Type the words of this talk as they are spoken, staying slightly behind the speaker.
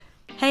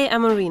Hey,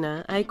 I'm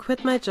Marina. I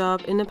quit my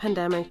job in the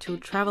pandemic to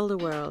travel the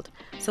world.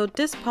 So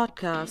this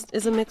podcast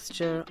is a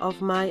mixture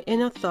of my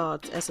inner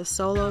thoughts as a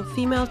solo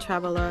female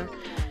traveler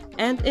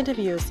and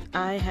interviews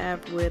I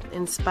have with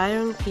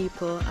inspiring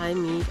people I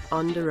meet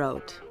on the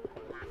road.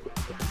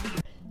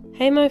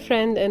 Hey, my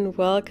friend, and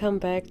welcome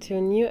back to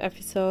a new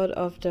episode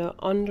of the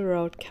On the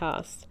Road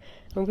cast.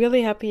 I'm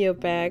really happy you're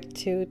back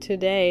to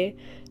today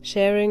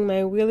sharing my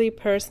really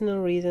personal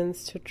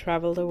reasons to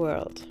travel the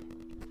world.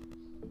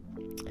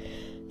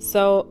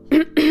 So,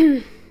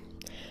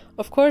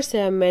 of course,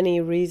 there are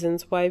many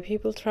reasons why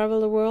people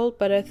travel the world,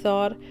 but I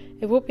thought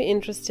it would be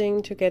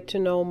interesting to get to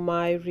know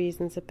my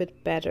reasons a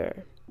bit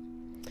better.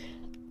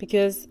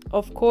 Because,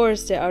 of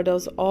course, there are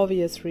those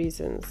obvious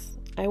reasons.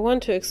 I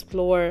want to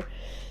explore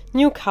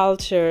new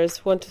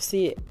cultures, want to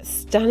see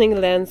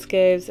stunning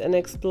landscapes and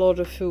explore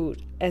the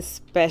food,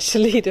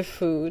 especially the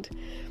food.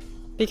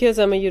 Because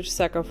I'm a huge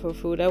sucker for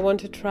food, I want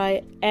to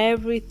try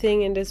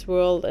everything in this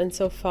world, and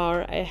so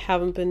far I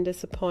haven't been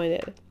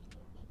disappointed.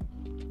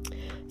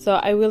 So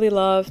I really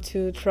love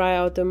to try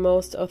out the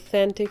most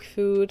authentic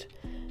food,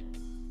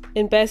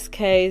 in best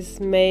case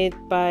made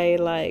by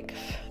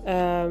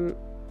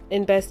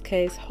in best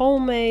case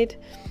homemade.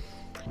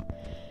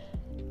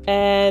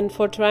 And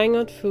for trying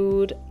out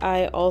food,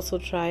 I also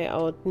try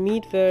out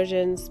meat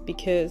versions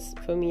because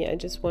for me, I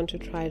just want to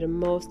try the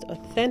most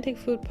authentic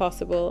food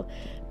possible.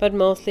 But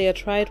mostly I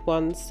try it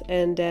once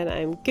and then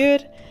I'm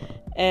good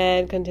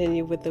and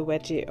continue with the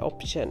veggie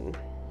option.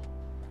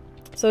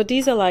 So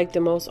these are like the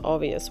most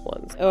obvious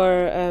ones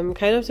or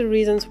kind of the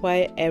reasons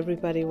why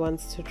everybody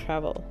wants to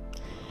travel.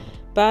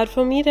 But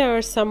for me, there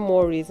are some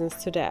more reasons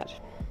to that.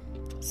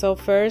 So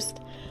first,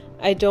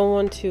 I don't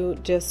want to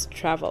just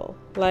travel.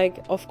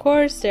 Of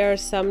course, there are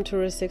some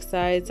touristic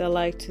sites I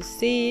like to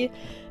see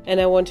and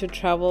I want to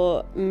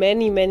travel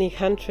many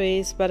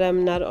countries, but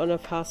I'm not on a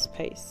fast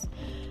pace.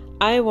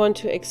 I want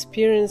to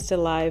experience the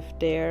life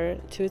there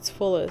to its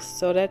fullest.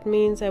 So that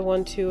means I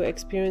want to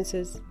experience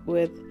it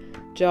with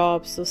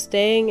jobs. So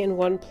staying in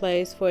one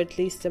place for at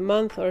least a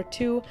month or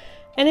two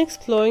and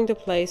exploring the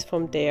place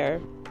from there.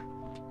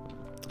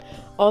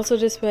 Also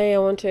this way I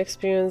want to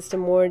experience the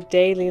more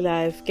daily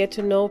life, get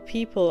to know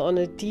people on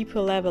a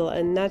deeper level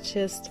and not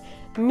just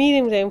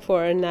meeting them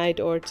for a night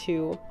or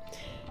two.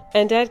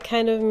 And that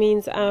kind of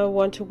means I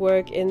want to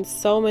work in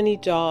so many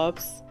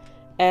jobs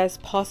as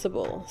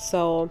possible.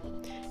 So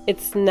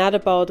it's not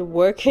about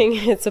working,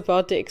 it's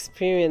about the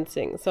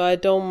experiencing. So I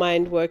don't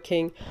mind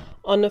working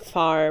on a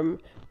farm,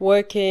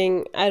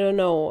 working,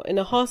 in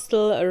a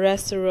hostel, a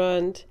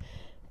restaurant,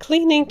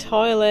 cleaning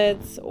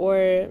toilets,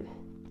 or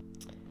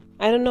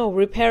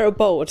repair a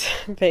boat,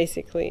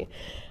 basically.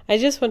 I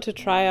just want to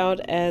try out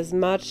as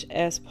much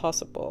as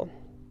possible.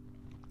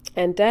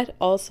 And that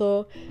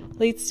also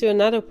leads to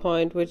another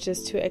point, which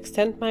is to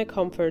extend my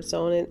comfort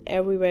zone in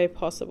every way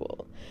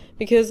possible.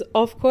 Because,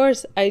 of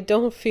course, I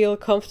don't feel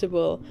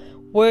comfortable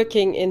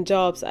working in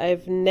jobs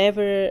I've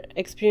never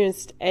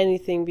experienced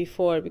anything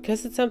before,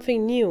 because it's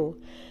something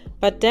new.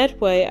 But that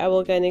way I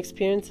will gain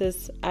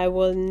experiences I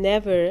will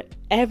never,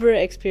 ever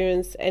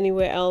experience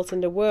anywhere else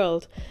in the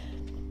world.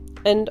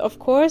 And of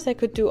course I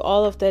could do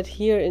all of that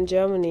here in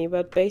Germany,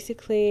 but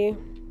basically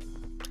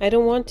I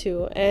don't want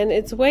to. And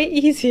it's way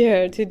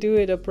easier to do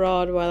it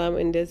abroad while I'm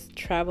in this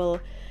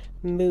travel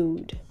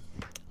mood.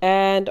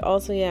 And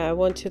also, I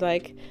want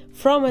to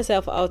throw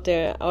myself out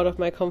there, out of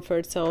my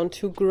comfort zone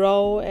to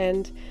grow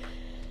and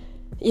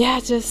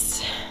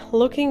just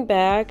looking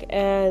back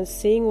and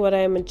seeing what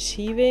I'm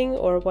achieving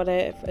or what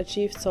I've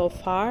achieved so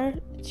far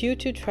due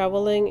to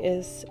traveling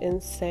is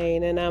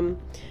insane. And I'm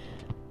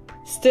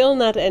still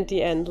not at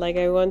the end.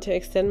 I want to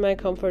extend my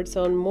comfort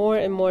zone more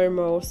and more and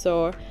more.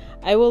 So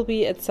I will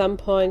be at some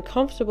point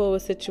comfortable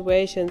with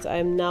situations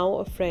I'm now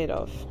afraid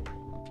of.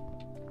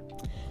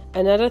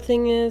 Another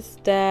thing is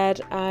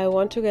that I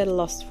want to get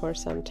lost for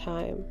some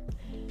time.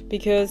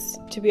 Because,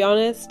 to be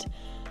honest,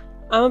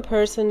 I'm a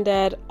person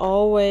that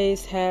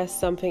always has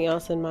something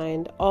else in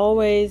mind.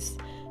 Always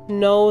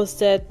knows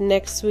that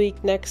next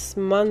week, next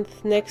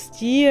month, next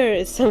year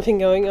is something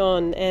going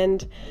on.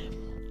 And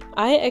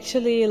I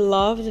actually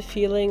love the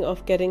feeling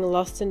of getting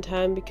lost in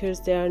time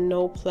because there are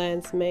no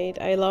plans made.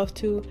 I love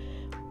to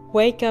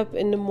wake up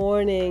in the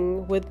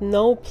morning with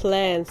no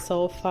plans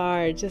so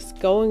far, just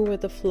going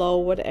with the flow,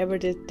 whatever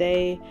the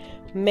day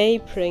may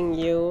bring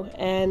you.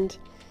 And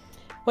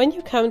when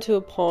you come to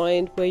a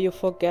point where you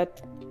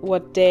forget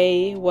what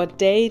day, what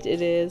date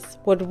it is,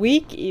 what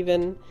week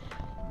even,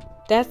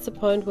 that's the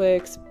point where you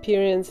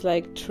experience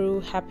true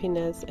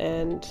happiness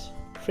and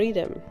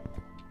freedom.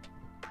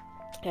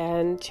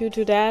 And due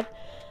to that,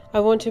 I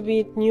want to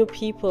meet new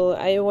people.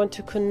 I want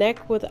to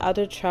connect with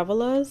other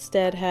travelers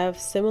that have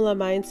similar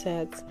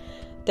mindsets,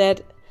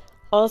 that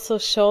also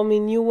show me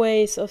new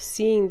ways of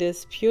seeing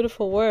this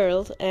beautiful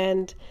world,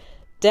 and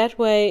that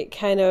way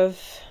kind of,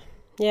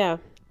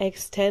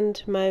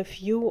 extend my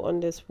view on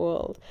this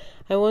world.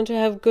 I want to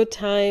have good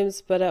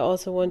times, but I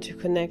also want to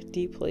connect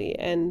deeply.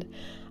 And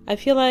I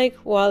feel like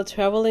while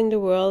traveling the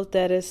world,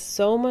 that is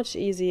so much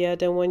easier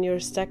than when you're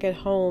stuck at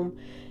home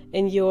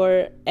in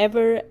your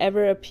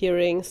ever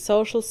appearing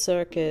social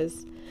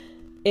circus,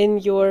 in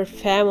your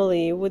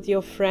family, with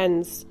your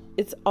friends,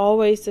 it's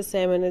always the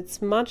same, and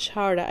it's much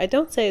harder. I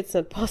don't say it's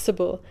not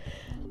possible,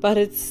 but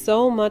it's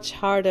so much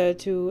harder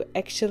to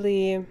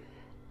actually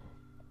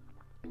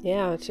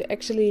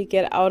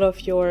get out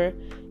of your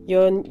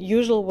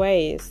usual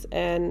ways.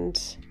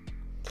 And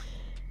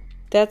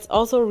that's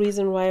also a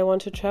reason why I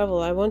want to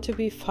travel. I want to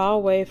be far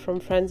away from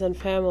friends and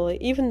family,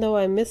 even though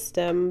I miss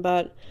them.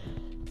 But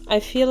I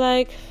feel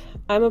like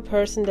I'm a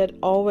person that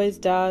always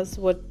does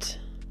what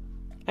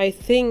I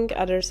think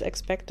others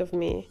expect of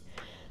me.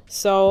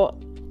 So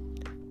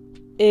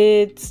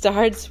it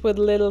starts with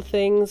little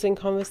things in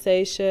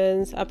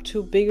conversations up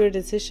to bigger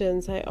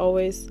decisions. I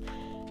always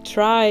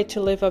try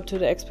to live up to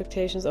the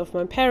expectations of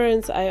my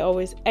parents. I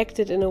always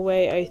acted in a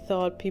way I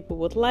thought people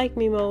would like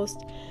me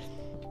most.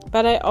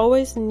 But I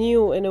always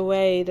knew in a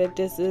way that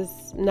this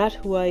is not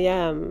who I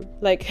am.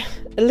 Like,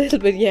 a little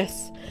bit,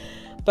 yes.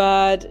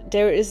 But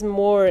there is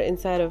more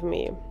inside of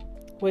me,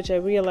 which I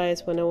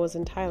realized when I was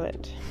in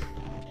Thailand.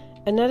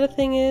 Another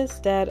thing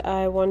is that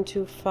I want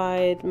to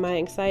fight my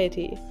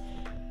anxiety.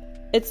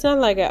 It's not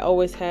like I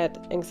always had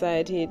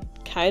anxiety. It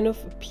kind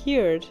of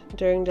appeared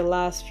during the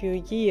last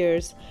few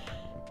years.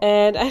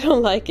 And I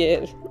don't like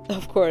it.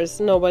 Of course,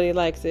 nobody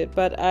likes it.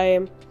 But I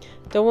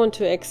don't want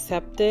to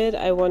accept it.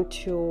 I want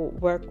to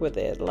work with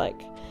it. Like,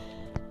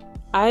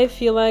 I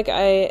feel like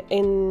I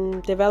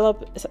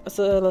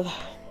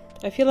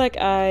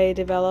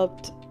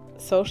developed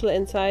social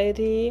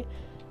anxiety,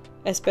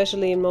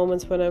 especially in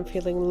moments when I'm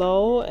feeling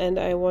low, and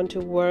I want to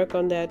work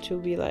on that to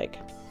be like,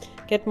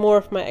 get more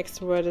of my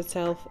extroverted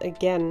self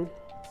again.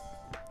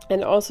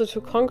 And also to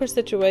conquer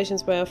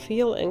situations where I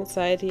feel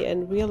anxiety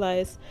and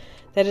realize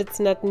that it's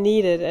not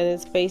needed and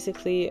it's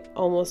basically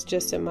almost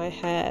just in my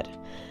head.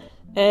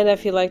 And I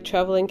feel like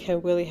traveling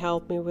can really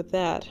help me with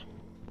that.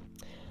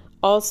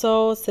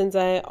 Also, since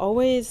I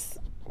always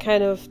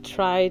kind of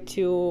try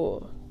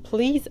to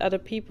please other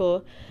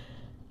people,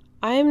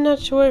 I'm not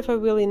sure if I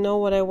really know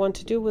what I want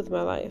to do with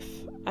my life.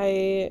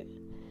 I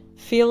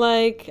feel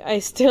like I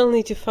still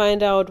need to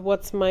find out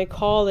what's my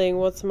calling,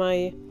 what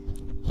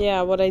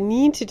I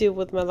need to do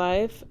with my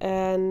life.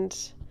 And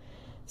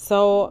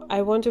so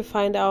I want to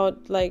find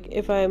out, like,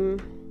 if I'm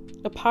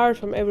apart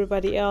from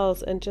everybody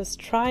else, and just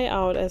try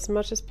out as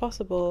much as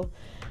possible.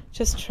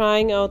 Just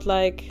trying out,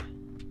 like,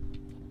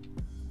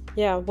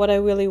 what I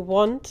really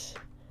want,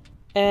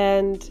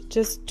 and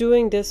just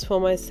doing this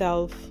for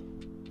myself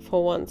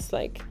for once.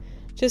 Like,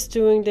 just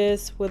doing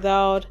this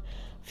without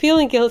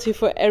feeling guilty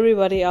for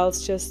everybody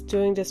else, just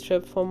doing this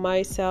trip for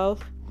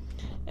myself,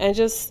 and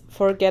just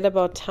forget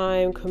about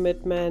time,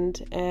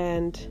 commitment,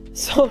 and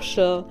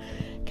social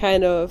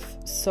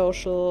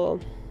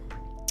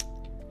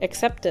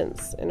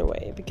acceptance in a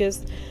way.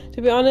 Because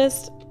to be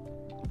honest,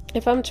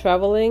 if I'm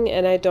traveling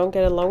and I don't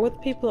get along with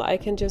people, I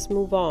can just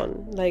move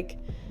on. Like,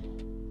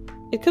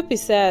 it could be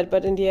sad,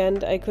 but in the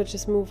end I could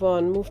just move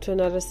on, move to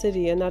another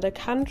city, another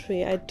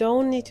country. I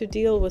don't need to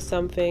deal with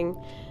something,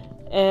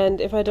 and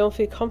if I don't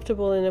feel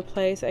comfortable in a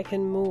place, I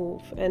can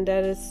move, and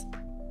that is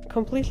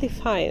completely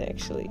fine,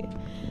 actually.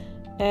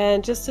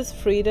 And just this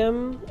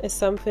freedom is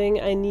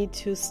something I need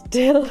to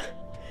still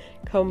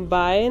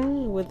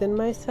combine within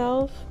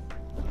myself,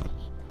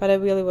 but I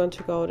really want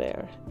to go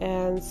there.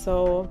 And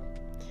so,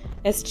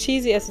 as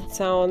cheesy as it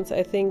sounds,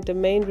 I think the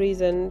main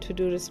reason to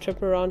do this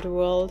trip around the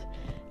world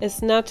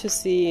is not to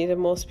see the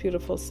most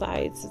beautiful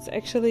sights. It's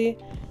actually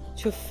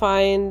to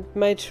find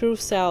my true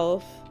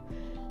self,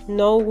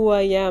 know who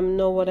I am,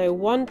 know what I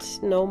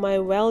want, know my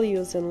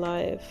values in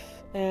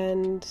life,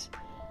 and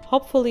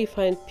hopefully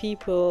find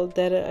people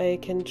that I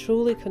can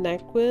truly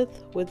connect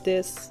with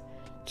this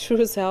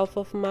true self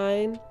of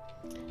mine,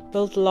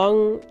 build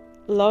long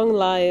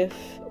life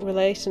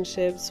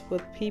relationships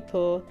with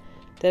people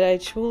that I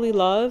truly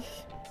love,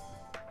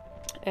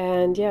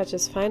 and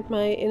just find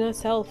my inner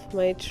self,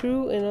 my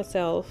true inner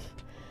self,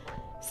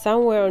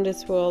 somewhere on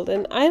this world.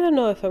 And I don't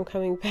know if I'm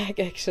coming back,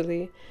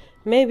 actually.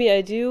 Maybe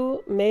I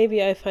do.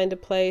 Maybe I find a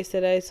place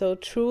that I so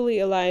truly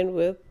align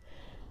with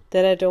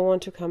that I don't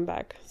want to come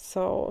back.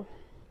 So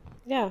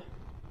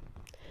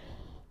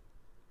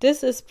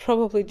this is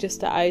probably just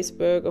the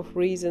iceberg of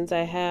reasons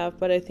I have,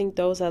 but I think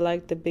those are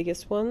like the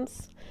biggest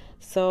ones.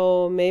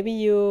 So maybe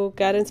you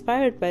got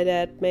inspired by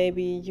that.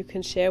 Maybe you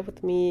can share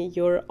with me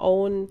your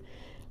own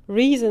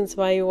reasons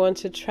why you want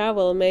to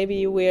travel.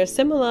 Maybe we are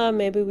similar,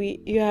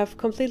 maybe you have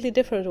completely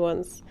different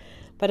ones,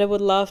 but I would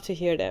love to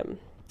hear them.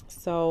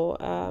 So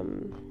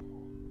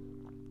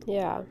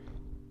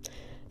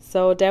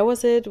so that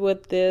was it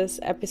with this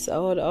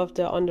episode of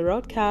the On the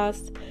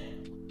Roadcast.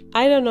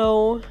 I don't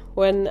know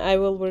when I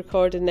will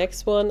record the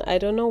next one. I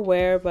don't know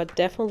where, but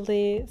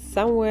definitely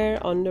somewhere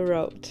on the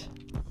road.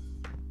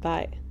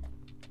 Bye.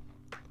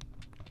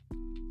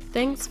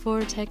 Thanks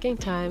for taking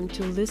time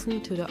to listen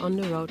to the On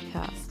the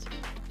Roadcast.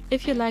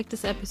 If you like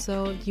this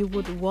episode, you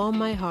would warm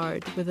my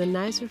heart with a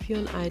nice review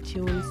on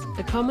iTunes,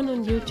 a comment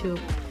on YouTube,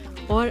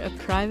 or a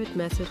private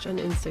message on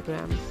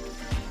Instagram.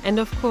 And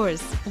of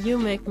course, you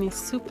make me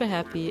super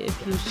happy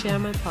if you share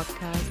my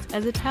podcast,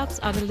 as it helps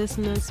other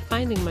listeners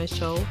finding my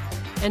show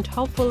and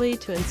hopefully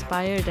to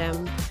inspire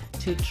them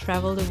to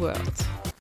travel the world.